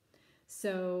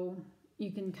 So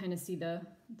you can kind of see the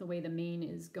way the mane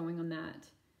is going on that.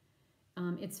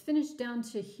 It's finished down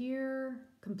to here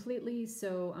completely,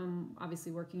 so I'm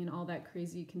obviously working in all that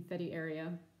crazy confetti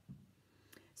area.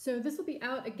 So this will be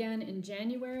out again in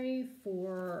January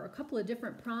for a couple of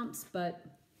different prompts, but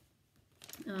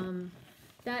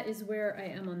that is where I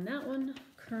am on that one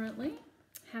currently.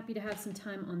 Happy to have some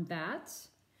time on that.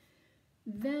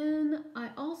 Then I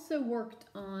also worked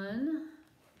on,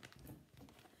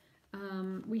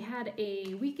 we had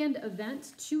a weekend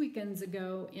event 2 weekends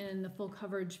ago in the full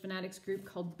coverage fanatics group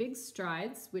called Big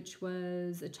Strides, which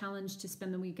was a challenge to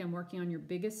spend the weekend working on your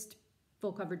biggest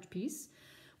full coverage piece,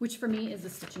 which for me is a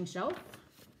stitching shelf.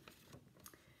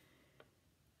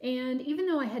 And even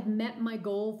though I had met my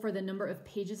goal for the number of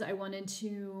pages I wanted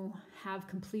to have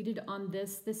completed on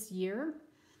this year,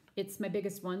 it's my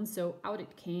biggest one, so out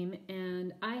it came,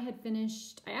 and I had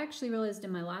finished. I actually realized in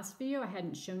my last video I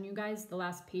hadn't shown you guys the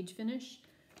last page finish,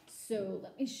 so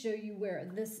let me show you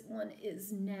where this one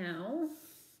is now.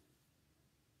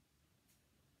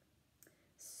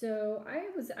 So I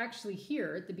was actually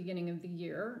here at the beginning of the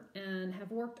year and have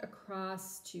worked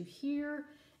across to here,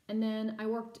 and then I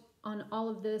worked on all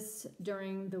of this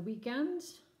during the weekend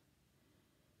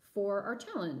for our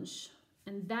challenge,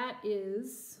 and that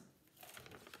is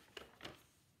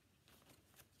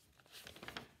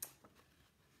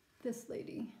this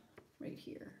lady right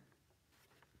here.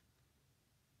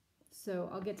 So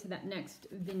I'll get to that next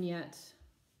vignette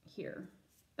here.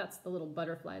 That's the little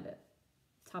butterfly, that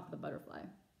top of the butterfly.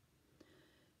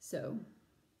 So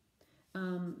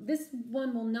this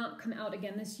one will not come out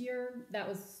again this year. That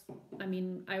was, I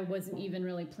mean, I wasn't even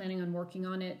really planning on working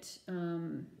on it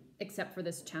except for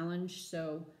this challenge.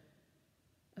 So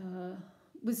it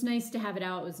was nice to have it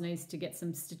out. It was nice to get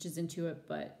some stitches into it,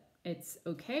 but it's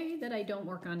okay that I don't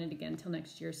work on it again till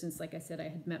next year, since, like I said, I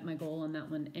had met my goal on that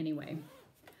one anyway.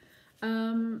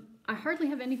 I hardly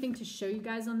have anything to show you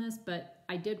guys on this, but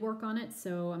I did work on it,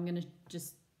 so I'm gonna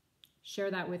just share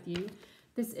that with you.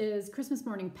 This is Christmas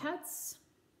Morning Pets.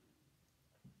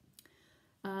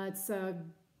 It's a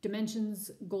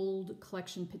Dimensions Gold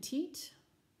Collection Petite.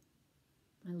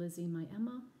 My Lizzie, my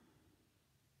Emma.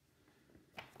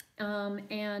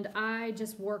 And I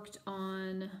just worked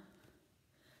on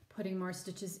putting more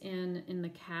stitches in the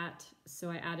cat, so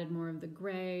I added more of the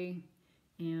gray,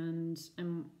 and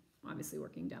I'm obviously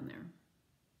working down there.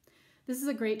 This is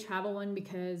a great travel one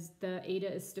because the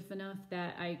Aida is stiff enough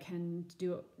that I can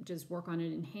just work on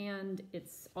it in hand.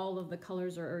 It's all of the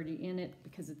colors are already in it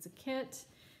because it's a kit,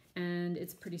 and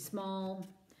it's pretty small.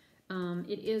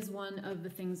 It is one of the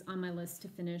things on my list to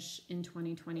finish in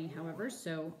 2020, however,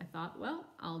 so I thought, well,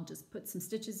 I'll just put some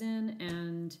stitches in,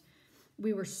 and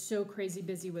we were so crazy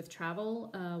busy with travel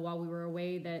while we were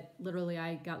away that literally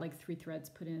I got like 3 threads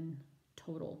put in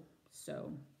total.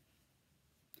 So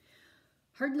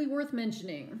hardly worth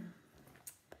mentioning.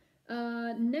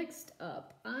 Next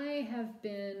up, I have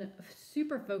been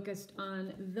super focused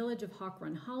on Village of Hawk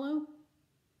Run Hollow.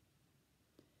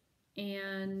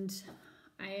 And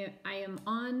I am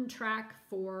on track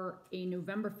for a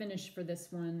November finish for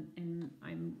this one, and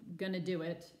I'm gonna do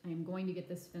it. I'm going to get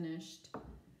this finished.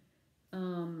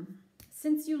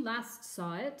 Since you last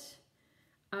saw it,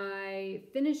 I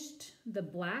finished the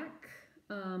black,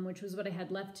 which was what I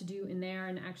had left to do in there,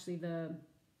 and actually the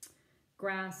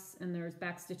grass, and there's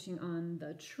back stitching on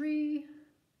the tree.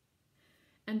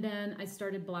 And then I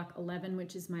started block 11,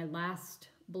 which is my last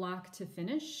block to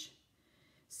finish.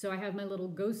 So I have my little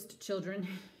ghost children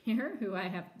here who I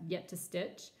have yet to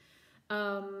stitch.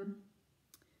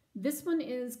 This one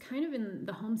is kind of in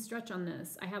the home stretch on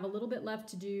this. I have a little bit left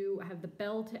to do. I have the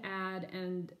bell to add,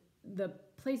 and the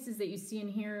places that you see in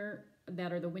here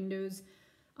that are the windows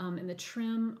and the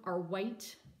trim are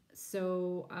white,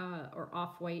 so or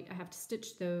off-white. I have to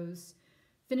stitch those.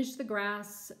 Finish the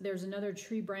grass. There's another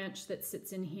tree branch that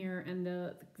sits in here, and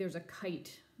there's a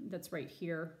kite that's right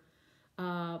here.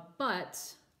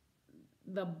 But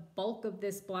the bulk of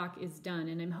this block is done,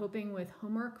 and I'm hoping with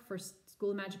homework for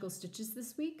School of Magical Stitches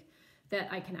this week that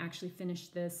I can actually finish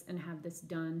this and have this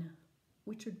done,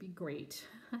 which would be great.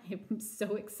 I'm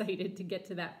so excited to get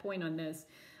to that point on this.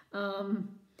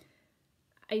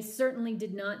 I certainly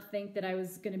did not think that I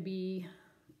was going to be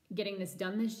getting this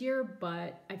done this year,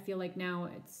 but I feel like now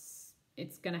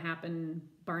it's going to happen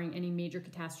barring any major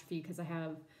catastrophe, because I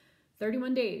have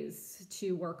 31 days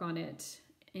to work on it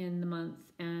in the month,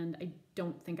 and I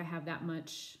don't think I have that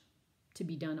much to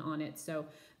be done on it. So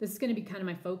this is going to be kind of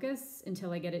my focus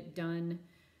until I get it done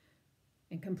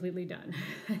and completely done.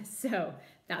 So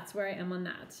that's where I am on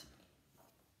that.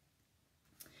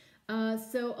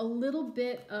 So a little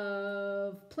bit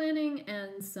of planning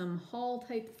and some haul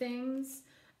type things.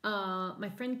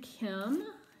 My friend Kim,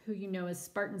 who you know as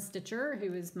Spartan Stitcher,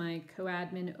 who is my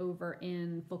co-admin over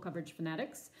in Full Coverage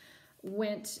Fanatics,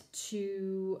 went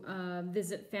to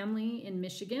visit family in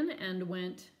Michigan and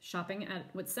went shopping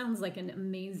at what sounds like an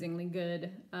amazingly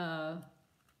good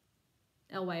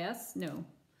LYS, no,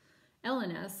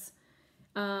 LNS.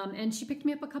 And she picked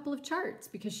me up a couple of charts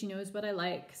because she knows what I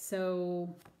like.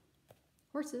 So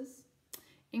horses,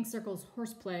 Ink Circle's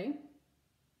Horseplay.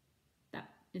 That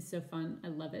is so fun. I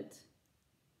love it.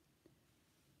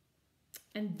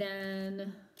 And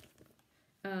then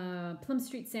Plum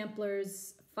Street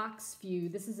Samplers Fox View.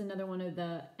 This is another one of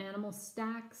the animal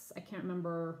stacks. I can't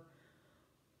remember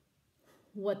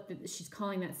what she's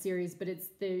calling that series, but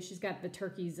she's got the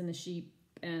turkeys and the sheep,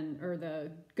 or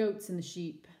the goats and the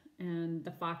sheep and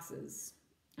the foxes.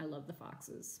 I love the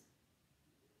foxes.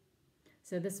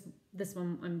 So this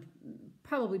one, I'm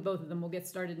probably both of them will get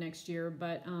started next year,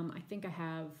 but I think I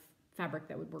have fabric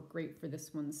that would work great for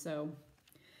this one. So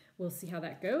we'll see how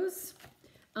that goes.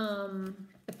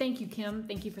 But thank you, Kim.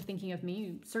 Thank you for thinking of me.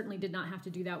 You certainly did not have to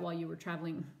do that while you were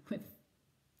traveling with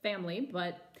family,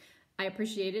 but I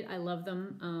appreciate it. I love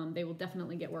them. They will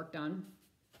definitely get worked on.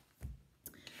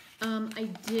 I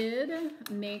did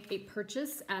make a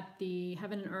purchase at the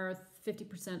Heaven and Earth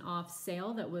 50% off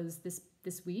sale that was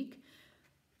this week.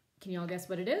 Can you all guess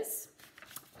what it is?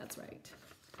 That's right.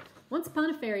 Once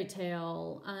Upon a Fairy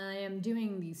Tale. I am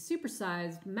doing the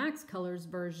supersized Max Colors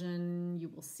version. You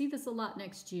will see this a lot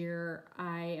next year.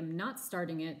 I am not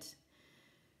starting it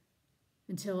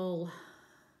until,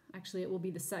 actually it will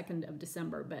be the 2nd of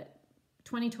December, but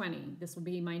 2020, this will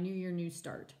be my New Year, New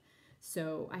Start.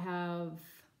 So I have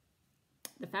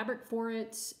the fabric for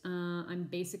it. I'm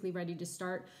basically ready to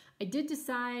start. I did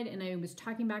decide, and I was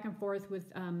talking back and forth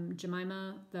with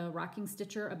Jemima, the rocking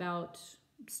stitcher, about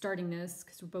starting this,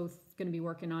 because we're both going to be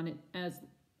working on it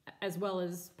as well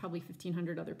as probably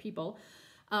 1,500 other people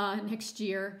next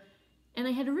year. And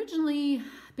I had originally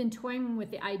been toying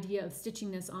with the idea of stitching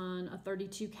this on a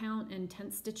 32 count and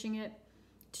tent stitching it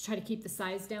to try to keep the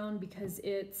size down, because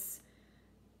it's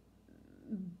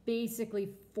basically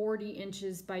 40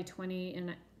 inches by 28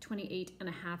 and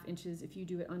a half inches if you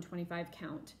do it on 25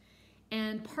 count.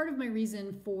 And part of my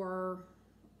reason for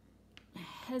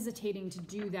hesitating to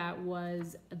do that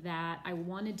was that I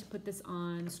wanted to put this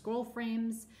on scroll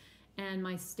frames, and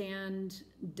my stand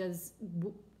does,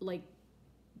 like,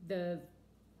 the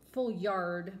full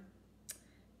yard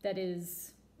that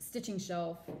is stitching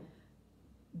shelf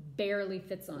barely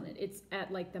fits on it. It's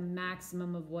at like the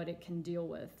maximum of what it can deal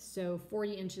with. So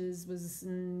 40 inches was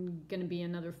gonna be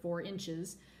another 4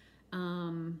 inches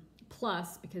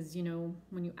plus, because you know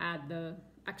when you add the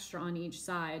extra on each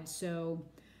side. So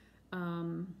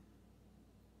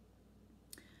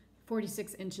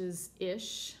 46 inches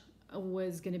ish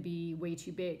was going to be way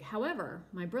too big. However,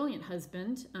 my brilliant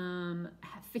husband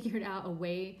figured out a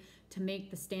way to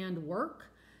make the stand work.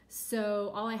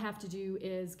 So all I have to do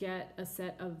is get a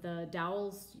set of the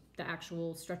dowels, the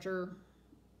actual stretcher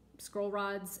scroll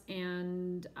rods,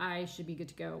 and I should be good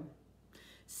to go.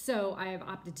 So I have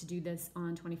opted to do this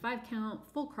on 25 count,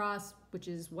 full cross, which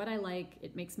is what I like.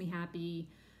 It makes me happy.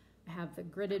 I have the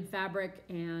gridded fabric,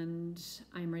 and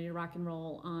I'm ready to rock and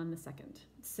roll on the 2nd.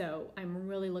 So I'm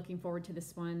really looking forward to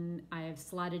this one. I have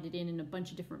slotted it in a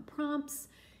bunch of different prompts,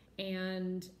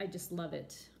 and I just love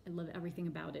it. I love everything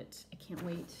about it. I can't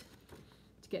wait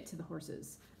to get to the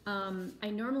horses. I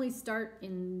normally start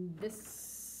in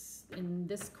this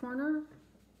corner,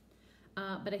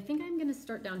 but I think I'm gonna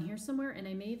start down here somewhere, and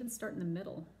I may even start in the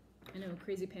middle. I know,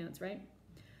 crazy pants, right?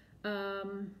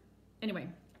 Anyway,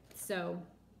 so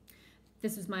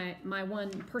this is my one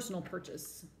personal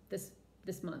purchase this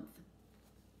month.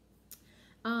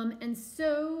 And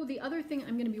so the other thing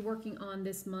I'm going to be working on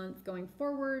this month going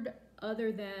forward,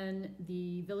 other than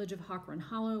the Village of Hawk Run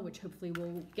Hollow, which hopefully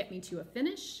will get me to a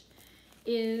finish,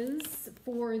 is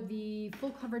for the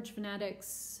Full Coverage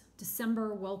Fanatics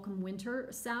December Welcome Winter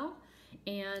Sal.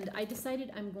 And I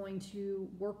decided I'm going to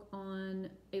work on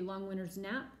A Long Winter's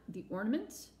Nap, the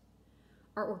ornament.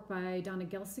 Artwork by Donna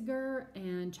Gelsiger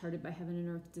and charted by Heaven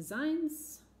and Earth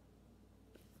Designs.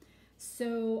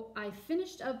 So I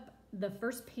finished up the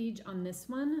first page on this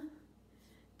one.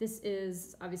 This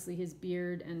is obviously his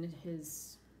beard and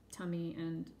his tummy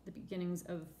and the beginnings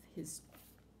of his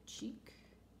cheek.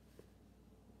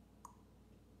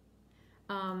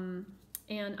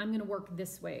 And I'm gonna work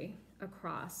this way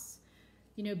across,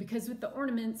 you know, because with the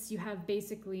ornaments you have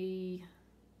basically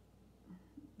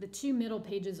the two middle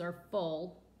pages are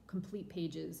full, complete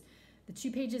pages. The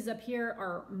two pages up here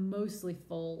are mostly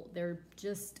full. They're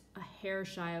just a hair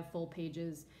shy of full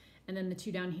pages. And then the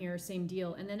two down here, same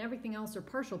deal. And then everything else are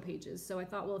partial pages. So I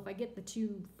thought, well, if I get the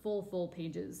two full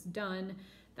pages done,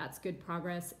 that's good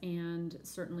progress. And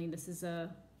certainly this is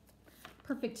a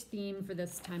perfect theme for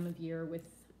this time of year with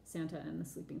Santa and the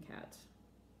sleeping cat.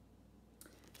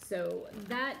 So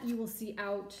that you will see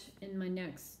out in my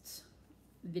next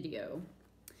video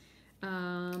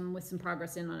with some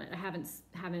progress in on it. I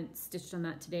haven't stitched on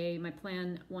that today. My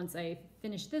plan, once I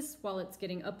finish this while it's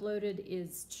getting uploaded,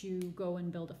 is to go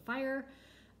and build a fire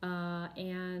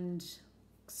and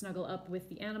snuggle up with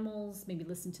the animals, maybe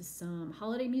listen to some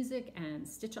holiday music and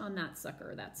stitch on that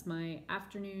sucker. That's my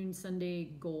afternoon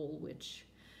Sunday goal, which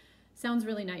sounds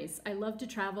really nice. I love to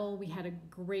travel. We had a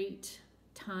great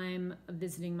time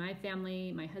visiting my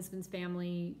family, my husband's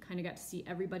family, kind of got to see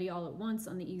everybody all at once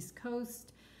on the East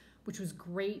Coast, which was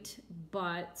great,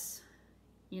 but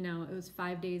you know, it was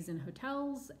 5 days in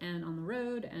hotels and on the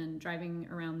road and driving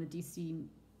around the DC,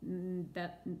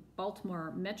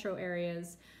 Baltimore metro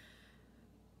areas.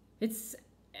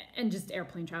 And just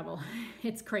airplane travel.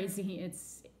 It's crazy.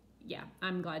 Yeah,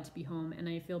 I'm glad to be home, and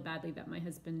I feel badly that my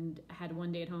husband had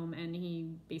 1 day at home and he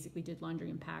basically did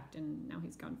laundry and packed, and now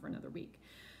he's gone for another week.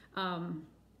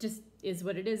 Just is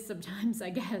what it is sometimes, I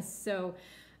guess. So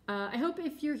I hope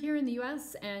if you're here in the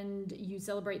US and you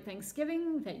celebrate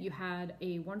Thanksgiving that you had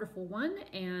a wonderful one,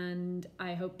 and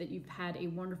I hope that you've had a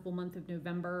wonderful month of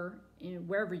November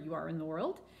wherever you are in the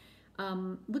world.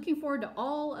 Looking forward to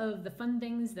all of the fun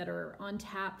things that are on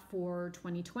tap for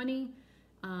 2020.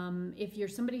 If you're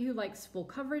somebody who likes full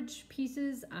coverage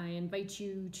pieces, I invite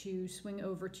you to swing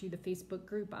over to the Facebook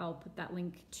group. I'll put that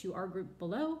link to our group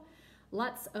below.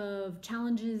 Lots of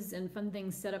challenges and fun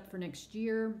things set up for next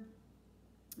year.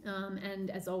 And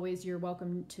as always, you're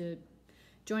welcome to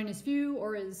join as few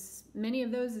or as many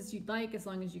of those as you'd like, as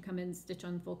long as you come in, stitch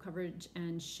on full coverage,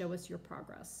 and show us your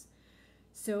progress.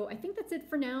 So I think that's it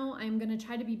for now. I'm going to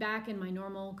try to be back in my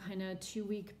normal kind of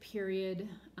 2-week period,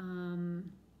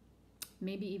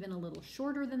 maybe even a little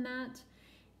shorter than that,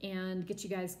 and get you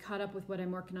guys caught up with what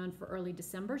I'm working on for early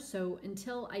December. So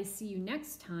until I see you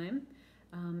next time,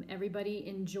 everybody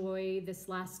enjoy this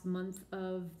last month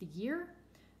of the year.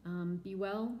 Be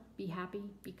well, be happy,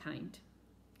 be kind.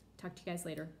 Talk to you guys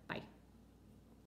later. Bye.